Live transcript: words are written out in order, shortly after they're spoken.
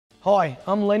Hi,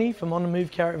 I'm Lenny from On The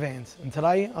Move Caravans, and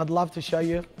today I'd love to show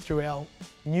you through our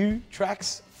new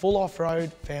Traxx full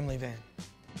off-road family van.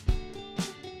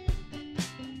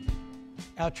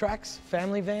 Our Traxx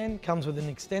family van comes with an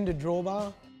extended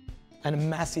drawbar and a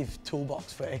massive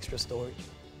toolbox for extra storage.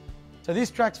 So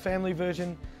this Traxx family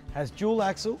version has dual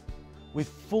axle with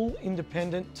full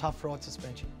independent tough ride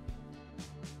suspension.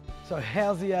 So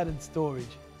how's the added storage?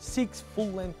 6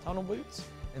 full-length tunnel boots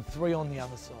and 3 on the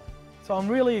other side. So I'm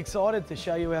really excited to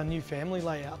show you our new family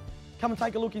layout. Come and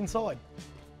take a look inside.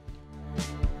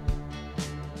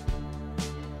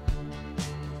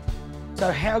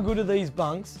 So how good are these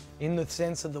bunks in the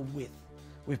sense of the width?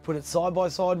 We've put it side by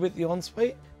side with the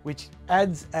ensuite, which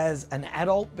adds as an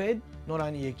adult bed, not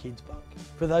only your kid's bunk,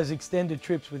 for those extended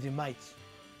trips with your mates.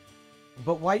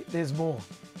 But wait, there's more.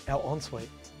 Our ensuite.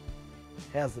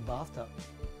 How's the bathtub?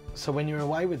 So when you're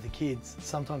away with the kids,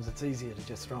 sometimes it's easier to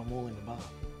just throw them all in the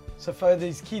bath. So for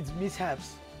these kids'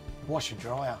 mishaps, wash and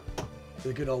dryer for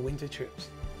the good old winter trips.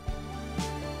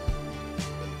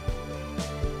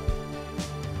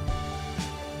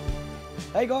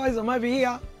 Hey guys, I'm over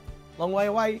here, long way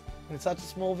away, in such a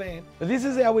small van. But this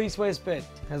is our east-west bed.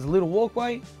 It has a little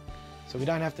walkway, so we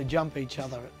don't have to jump each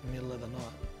other at the middle of the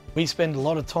night. We spend a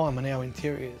lot of time on our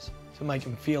interiors to make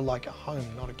them feel like a home,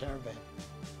 not a caravan.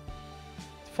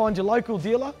 To find your local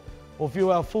dealer or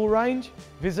view our full range,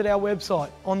 visit our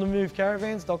website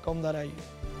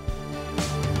onthemovecaravans.com.au.